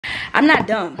I'm not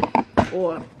dumb.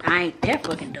 Or I ain't that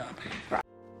fucking dumb.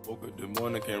 Woke up this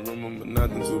morning, can't remember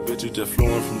nothing. Two bitches just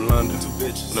flowing from London. Two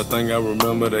bitches. Nothing I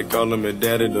remember, they calling me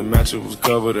daddy. The mattress was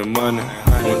covered in money.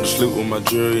 Went to sleep with my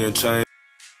jewelry and chain.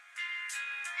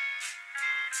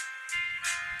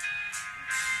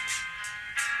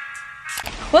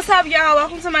 What's up, y'all?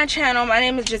 Welcome to my channel. My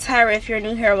name is Jatira. If you're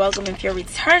new here, welcome. If you're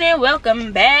returning,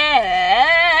 welcome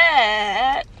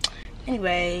back.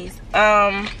 Anyways,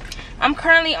 I'm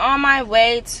currently on my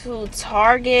way to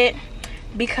Target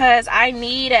because I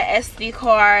need an SD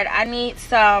card. I need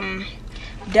some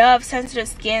Dove sensitive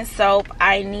skin soap.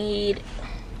 I need,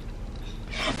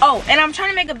 oh, and I'm trying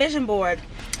to make a vision board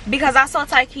because I saw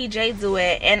Tyke J do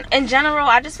it, and in general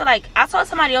I just feel like I saw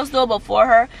somebody else do it before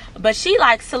her, but she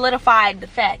like solidified the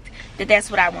fact that that's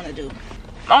what I want to do.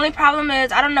 Only problem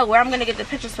is I don't know where I'm gonna get the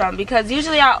pictures from, because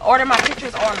usually I order my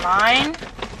pictures online,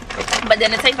 but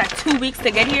then it takes like 2 weeks to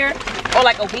get here, or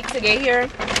like a week to get here.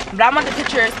 But I want the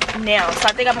pictures now, so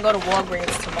I think I'm gonna go to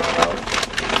Walgreens tomorrow,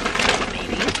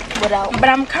 maybe. But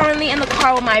I'm currently in the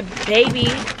car with my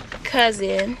baby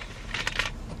cousin.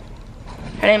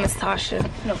 Her name is Tasha.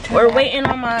 No, we're waiting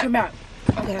on my...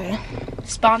 Okay.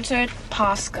 Sponsored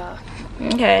Posca.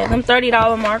 Okay, them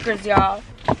 $30 markers, y'all.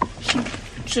 She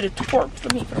should have twerked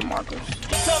for me for the markers.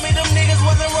 Tell me them niggas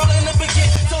wasn't rolling the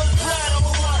beginning, so it's blood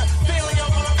over water. Feeling your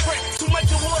friend, too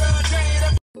much of water, I drain it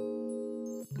up.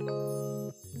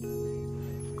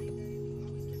 When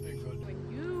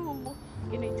you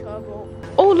get in trouble.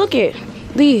 Oh, look it.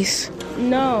 These.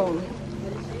 No.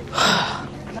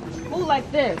 Who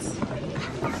like this?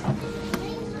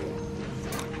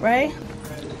 Right?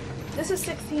 This is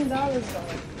 $16 though.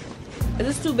 Is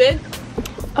this too big?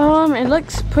 It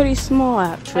looks pretty small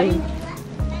actually.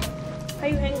 How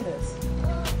you hang this?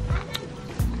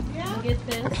 You get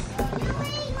this.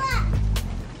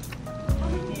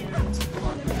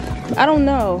 I don't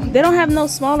know. They don't have no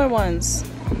smaller ones.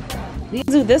 These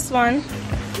do this one.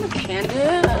 Look,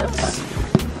 Candace.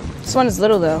 This one is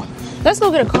little though. Let's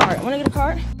go get a cart. Wanna get a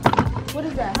cart? What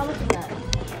is that? How much is that?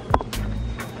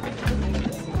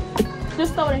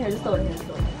 Just throw it in here. Just throw it in here. Just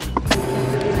throw it in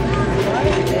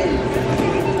here.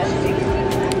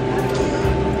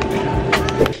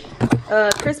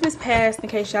 Christmas passed, in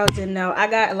case y'all didn't know. I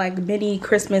got like mini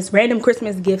Christmas, random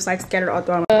Christmas gifts like scattered all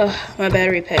throughout. My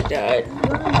battery pack died.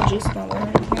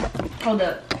 Hold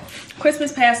up.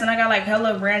 Christmas passed and I got like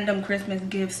hella random Christmas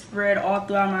gifts spread all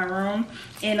throughout my room,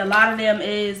 and a lot of them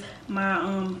is my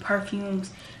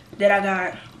perfumes that I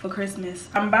got for Christmas.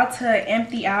 I'm about to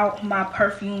empty out my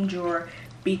perfume drawer,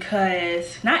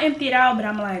 because not empty it out, but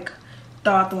I'm like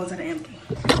throw out the ones that are empty.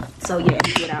 So yeah,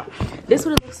 empty it out. This is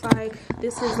what it looks like.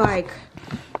 This is like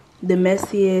the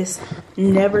messiest,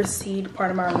 never seen part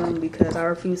of my room, because I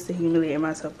refuse to humiliate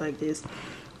myself like this.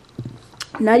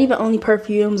 Not even only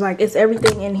perfumes, like it's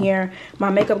everything in here. My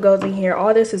makeup goes in here.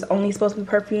 All this is only supposed to be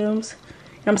perfumes,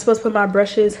 and I'm supposed to put my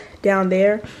brushes down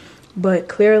there, but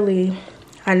clearly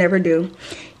I never do.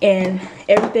 And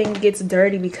everything gets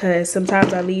dirty because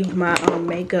sometimes I leave my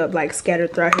makeup like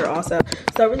scattered throughout here also.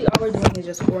 So really all we're doing is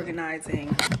just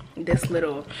organizing this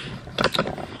little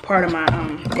part of my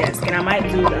desk, and I might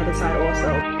do the other side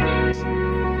also.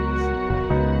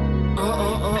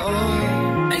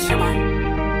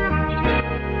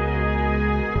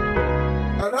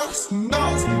 That's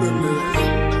nasty.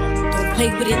 Don't play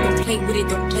with it, don't play with it,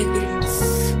 don't play with it,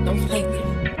 don't play with it.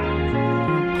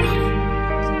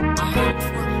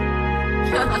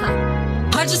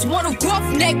 I just want a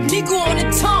roughneck nigga on the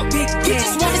tongue. You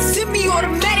just wanna send me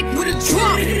automatic with a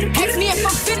drum. Ask me if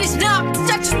I'm finished now,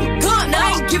 I just begun.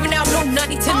 I ain't giving out no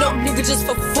money to no nigga just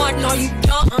for fun. Are you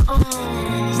done?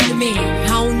 Real man, I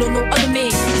don't know no other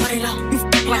man. You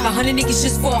f like 100 niggas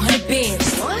just for 100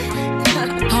 bands. I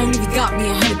don't even got me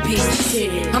 100 bands.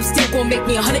 I'm still gonna make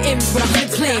me 100 M's with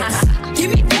 100 plans.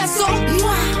 Give me peso,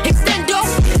 extendo.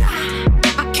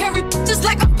 I carry just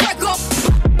like a Prego.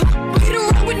 Hit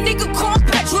around with nigga called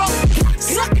Petro.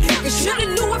 Suck it, nigga, shoulda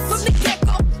knew it from the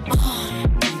get-go.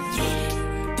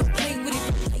 Don't play with it,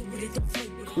 don't play with it, don't play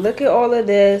with it. Look at all of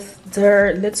this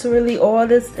dirt. Literally all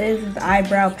this is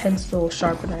eyebrow pencil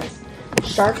sharpeners.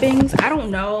 Sharpings. I don't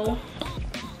know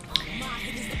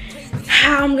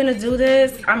how I'm gonna do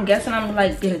this. I'm guessing I'm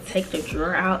like gonna take the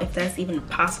drawer out, if that's even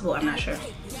possible. I'm not sure.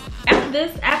 After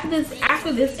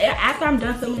I'm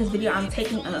done filming this video, I'm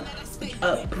taking a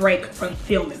break from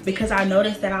filming, because I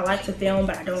noticed that I like to film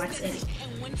but I don't like to edit.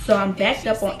 So I'm backed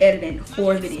up on editing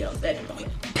 4 videos at the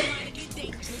moment.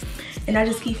 And I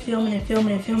just keep filming and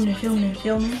filming and filming and filming and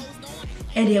filming.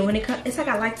 And then when it comes, it's like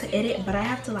I like to edit, but I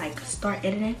have to like start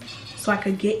editing. so I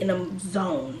could get in a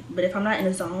zone. But if I'm not in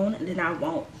a zone, then I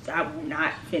will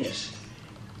not finish.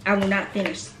 I will not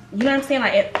finish. You know what I'm saying?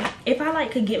 Like if I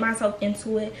like could get myself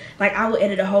into it, like I would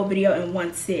edit a whole video in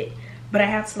one sit. But I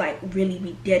have to like really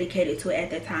be dedicated to it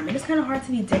at that time. And it's kind of hard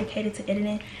to be dedicated to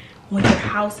editing when your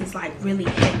house is like really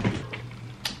empty.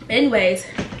 Anyways,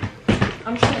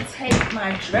 I'm trying to take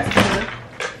my dresser.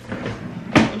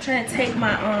 I'm trying to take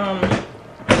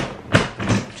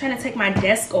my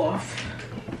desk off.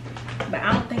 But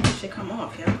I don't think it should come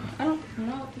off, yo. I don't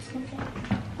know if this comes off.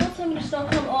 Don't tell me this don't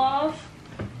come off.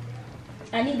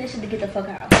 I need this shit to get the fuck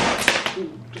out. Ooh,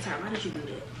 Jatara, why did you do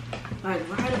that? Like,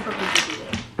 why the fuck did you do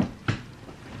that?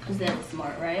 Cause that was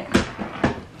smart, right?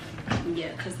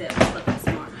 Yeah, cause that was fucking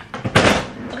smart.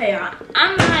 Okay, y'all.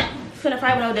 I'm not finna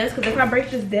fight with no desk, cause if I break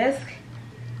this desk,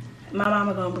 my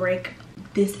mama gonna break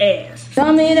this ass.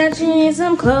 Tell me that you need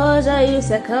some clothes, I used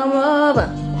to come over.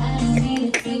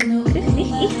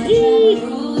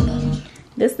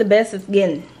 This the best it's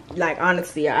getting. Like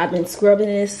honestly, I've been scrubbing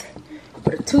this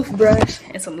with a toothbrush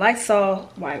and some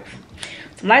Lysol wipe.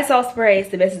 Some Lysol spray is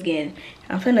the best it's getting.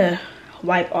 I'm finna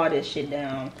wipe all this shit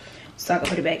down so I can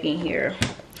put it back in here.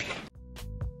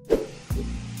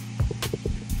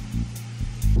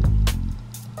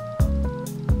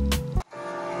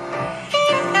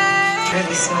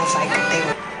 Really smells like they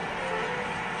were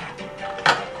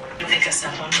pick us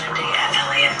up on Monday at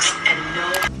LAX and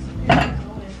no.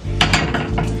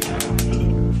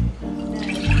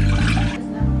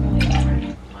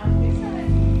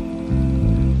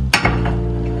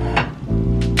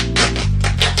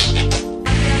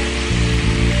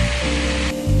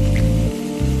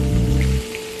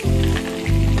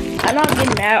 I know I'm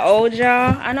getting mad old,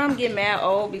 y'all. I know I'm getting mad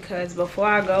old because before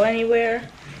I go anywhere,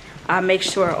 I make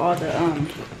sure all the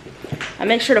I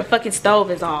make sure the fucking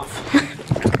stove is off. Look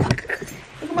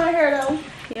at my hair though.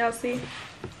 Y'all see?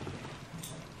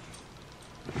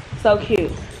 So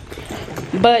cute.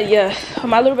 But yeah,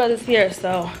 my little brother's here,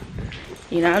 so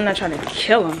you know I'm not trying to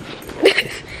kill him.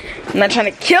 I'm not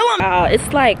trying to kill him.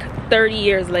 It's like 30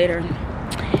 years later.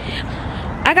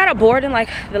 I got a board in like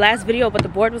the last video, but the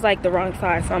board was like the wrong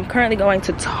size, so I'm currently going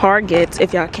to Target,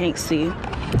 if y'all can't see.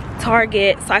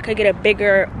 Target, so I could get a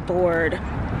bigger board.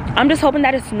 I'm just hoping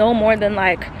that it's no more than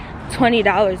like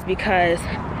 $20 because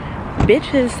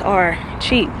bitches are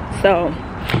cheap. So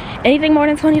anything more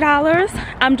than $20,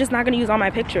 I'm just not gonna use all my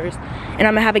pictures, and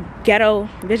I'm gonna have a ghetto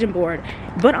vision board.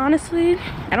 But honestly,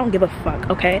 I don't give a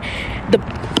fuck. Okay,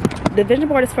 the vision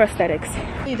board is for aesthetics.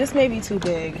 This may be too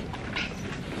big.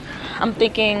 I'm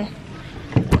thinking,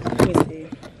 let me see,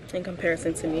 in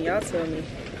comparison to me, y'all tell me.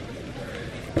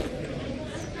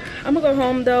 I'm gonna go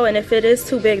home though, and if it is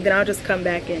too big, then I'll just come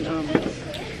back and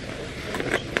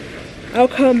I'll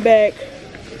come back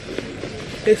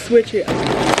and switch it.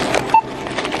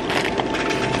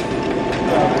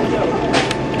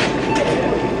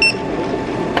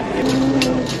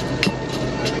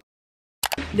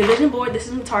 The vision board, this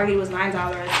is from Target, was $9.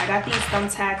 I got these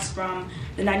thumbtacks from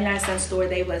the 99-cent store.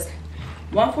 They was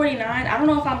 $149. I don't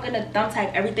know if I'm gonna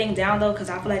thumbtack everything down though, because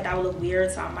I feel like that would look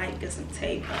weird, so I might get some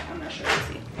tape, but I'm not sure. Let's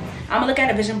see. I'm gonna look at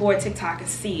a vision board TikTok and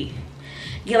see,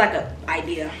 get like an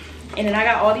idea. And then I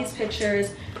got all these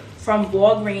pictures from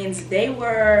Walgreens. They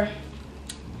were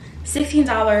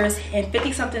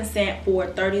 $16.50 something for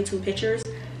 32 pictures,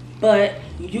 but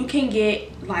you can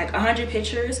get like 100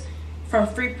 pictures from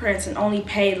free prints and only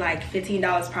pay like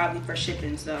 $15 probably for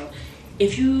shipping. So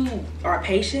if you are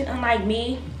patient unlike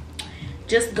me,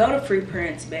 just go to free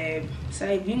prints, babe. So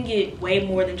you can get way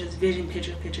more than just vision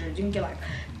pictures. You can get like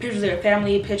pictures of your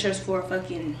family, pictures for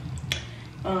fucking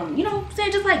you know, say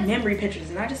just like memory pictures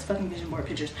and not just fucking vision board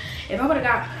pictures. If I would have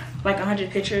got like 100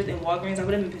 pictures in Walgreens, I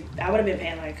would have been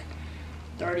paying like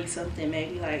 30 something,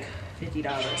 maybe like $50.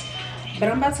 But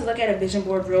I'm about to look at a vision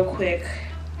board real quick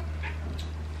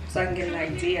so I can get an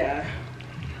idea.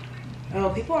 Oh,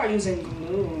 people are using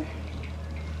glue.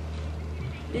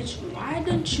 Bitch, why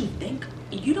didn't you think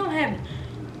you don't have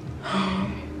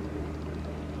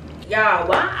y'all,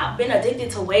 why I've been addicted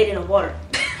to wade in the water?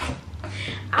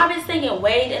 I've been singing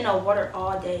wade in the water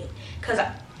all day because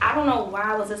I don't know why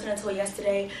I was listening to it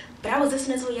yesterday, but I was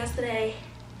listening to it yesterday,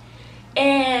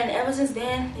 and ever since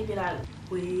then they be like,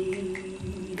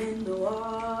 wade in the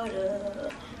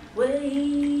water,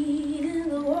 wade in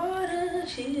the water,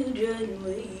 children,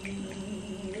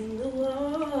 wade in the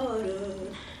water,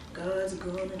 God's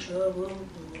gonna trouble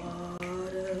the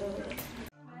water.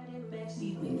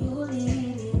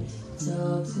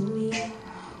 Talk to me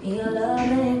in your love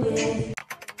language.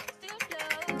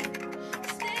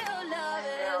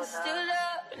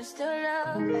 Still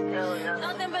love,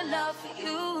 nothing but love for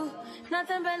you,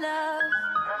 nothing but love.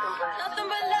 Nothing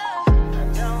but love. I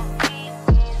don't need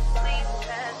sleep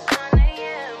past 9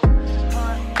 a.m.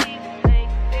 Or even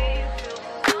make me feel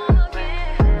calm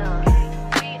again.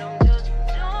 We don't just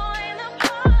join the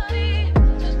party.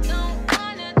 Just don't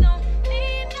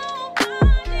need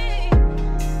nobody.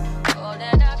 All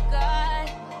that I got,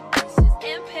 this is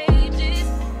in pages.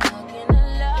 Not gonna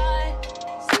lie,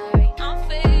 sorry I'm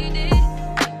faded.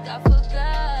 Think I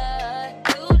forgot.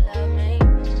 You love me,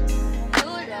 you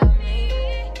love me,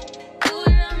 you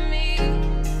love me.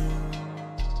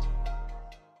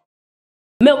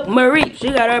 Milk Marie, she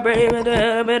got her brain.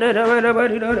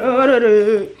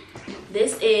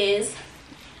 This is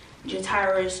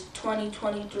Jatira's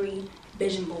 2023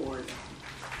 vision board.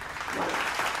 Wow.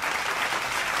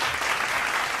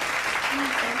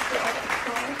 Thanks for all the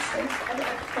applause. Thanks for all the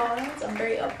applause. I'm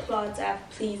very applause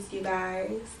pleased, you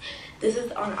guys. This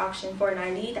is on auction for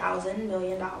 $90,000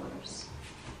 million.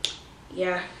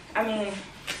 Yeah, I mean,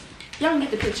 y'all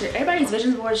get the picture. Everybody's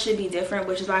vision board should be different,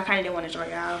 which is why I kind of didn't want to show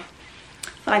y'all.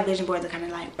 I feel like vision boards are kind of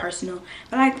like personal,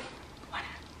 but like, why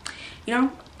not? You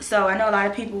know? So I know a lot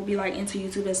of people will be like into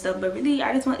YouTube and stuff, but really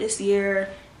I just want this year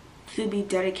to be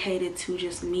dedicated to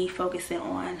just me focusing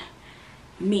on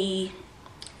me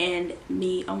and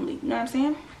me only. You know what I'm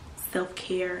saying?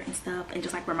 Self-care and stuff, and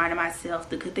just like reminding myself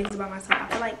the good things about myself. I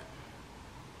feel like,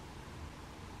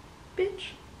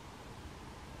 bitch.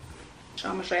 So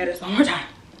I'm gonna show you this one more time.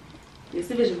 This is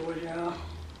the vision board, y'all.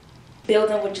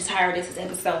 Building with Jatira. This is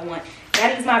episode 1.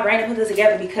 Gotta use my brain to put this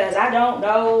together because I don't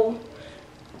know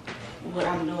what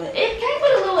I'm doing. It came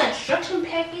with a little instruction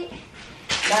packet,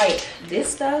 like this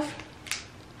stuff,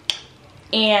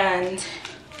 and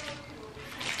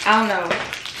I don't know.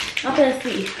 I'm gonna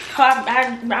see.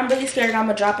 I'm really scared I'm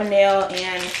gonna drop a nail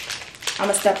and I'm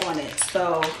gonna step on it.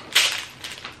 So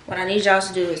what I need y'all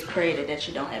to do is pray that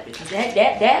you don't have it, because that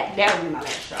would be my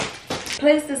last straw.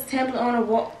 Place this template on the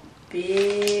wall.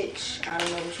 Bitch, I don't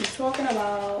know what you're talking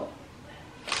about.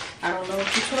 I don't know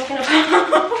what you're talking about.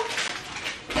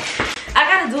 I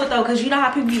gotta do it though, because you know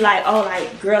how people be like, oh,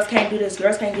 like, girls can't do this,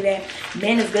 girls can't do that.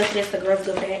 Men is good for this, the girls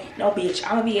good for that. No, bitch,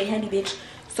 I'm gonna be a handy bitch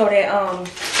so that I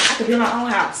can build my own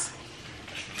house.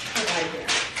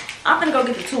 I'm gonna go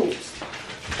get the tools.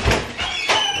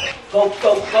 Go,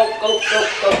 go, go, go, go,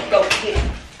 go, go. Get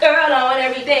girl on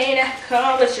everything that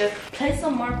come with you. Place a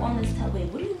mark on this tub. Wait,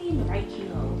 what do you mean right here?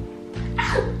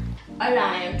 A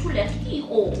line to left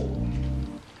keyhole.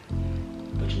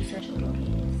 But you said your look is.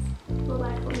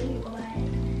 Bye-bye for me,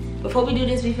 bye-bye. Before we do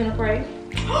this, we finna pray.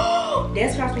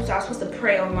 That's what I'm supposed to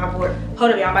pray on my board.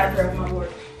 Hold up, y'all. I'm about to pray on my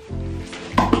board.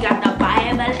 We got the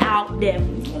Bible out there.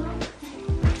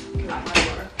 Not my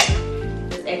board.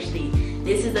 This actually,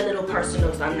 this is a little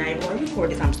personal, so I'm not even going to record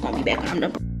this. I'm just going to be back when I'm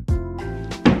done.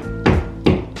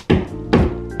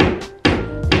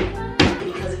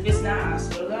 Because if it's not, I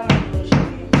swear to God, I'm going to show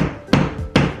you.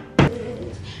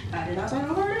 I did not sign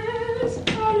over this. I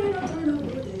did not sign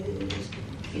over this.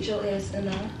 Get your ass in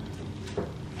there.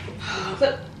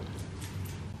 Flip.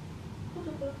 What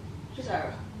the fuck? She's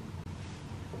her.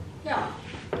 Yeah.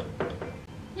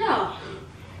 Yeah.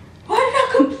 Why did I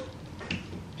come?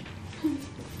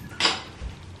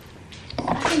 I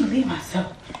can't believe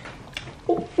myself.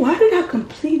 Why did I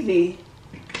completely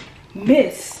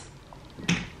miss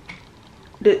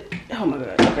the? Oh my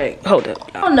god. Okay, hold up.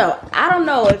 I don't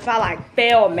know if I like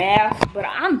failed math, but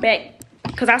I'm back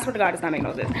because I swear to God, it's not making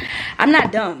no sense. I'm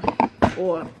not dumb,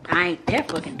 or I ain't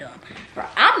that fucking dumb. Bro,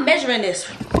 I'm measuring this.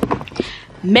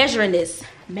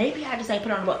 Maybe I just ain't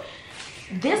put it on the book.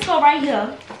 This go right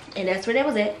here, and that's where that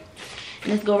was at.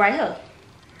 And this go right here,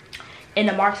 and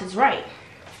the marks is right.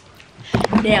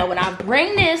 Now, when I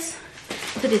bring this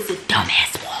to this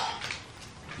dumbass wall,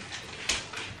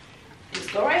 this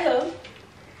go right here,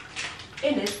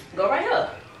 and this go right here.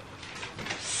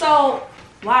 So,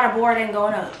 why the board ain't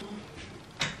going up?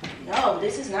 No,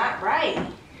 this is not right.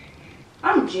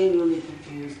 I'm genuinely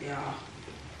confused, y'all.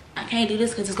 I can't do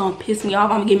this because it's gonna piss me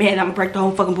off. I'm gonna get mad and I'm gonna break the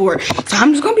whole fucking board. So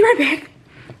I'm just gonna be right back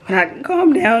when I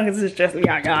calm down because it's stressing me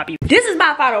out, y'all. This is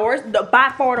by far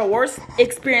the worst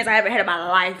experience I ever had in my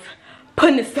life.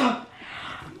 Putting this stuff.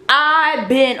 I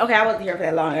wasn't here for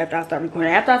that long after I started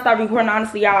recording. After I started recording,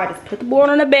 honestly, y'all, I just put the board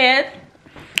on the bed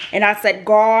and I said,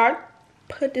 God,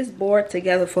 put this board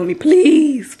together for me,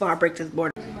 please, before I break this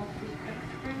board.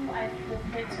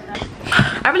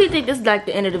 I really think this is like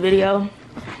the end of the video.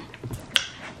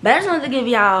 But I just wanted to give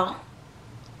y'all,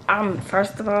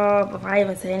 first of all, before I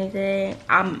even say anything,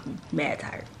 I'm mad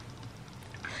tired.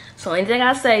 So anything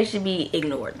I say should be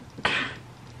ignored.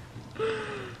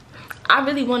 I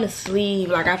really want a sleeve.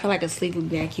 Like, I feel like a sleeve would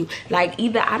be that cute. Like,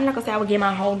 either, I'm not gonna say I would get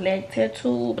my whole neck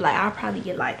tattooed, but like, I'll probably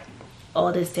get like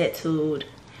all this tattooed,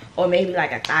 or maybe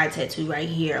like a thigh tattoo right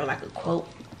here, or like a quote.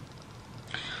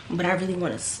 But I really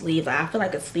want a sleeve. Like, I feel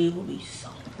like a sleeve would be so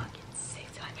fucking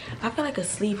sexy. Like, I feel like a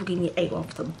sleeve would give me a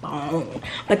off the bone.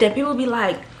 But then people be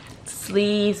like,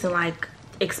 sleeves and like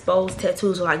exposed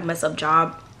tattoos will like mess up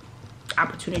job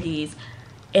opportunities.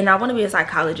 And I want to be a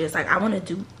psychologist. Like, I want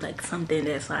to do like something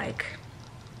that's like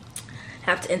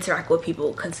have to interact with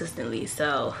people consistently.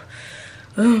 So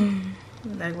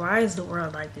like, why is the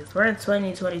world like this? We're in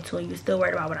 2022 and you're still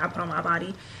worried about what I put on my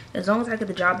body. As long as I get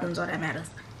the job done is all that matters.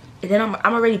 And then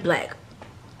I'm already black,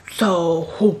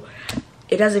 so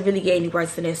it doesn't really get any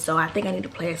worse than this. So I think I need to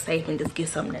play it safe and just get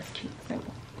something that's cute.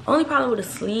 Only problem with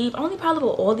the sleeve, only problem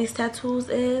with all these tattoos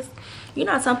is, you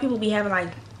know, some people be having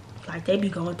like they be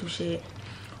going through shit,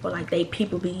 or like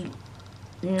people be,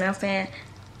 you know what I'm saying,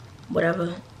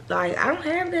 whatever. Like, I don't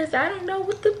have this. I don't know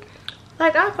what the,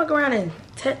 like, I'll fuck around and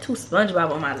tattoo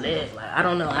SpongeBob on my leg. Like, I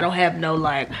don't know. I don't have no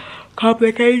like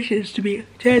complications to be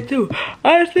tattooed.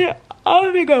 Honestly,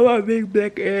 I think I want big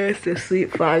black ass to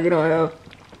sleep before I get on here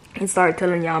and start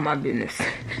telling y'all my business.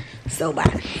 So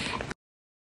bye.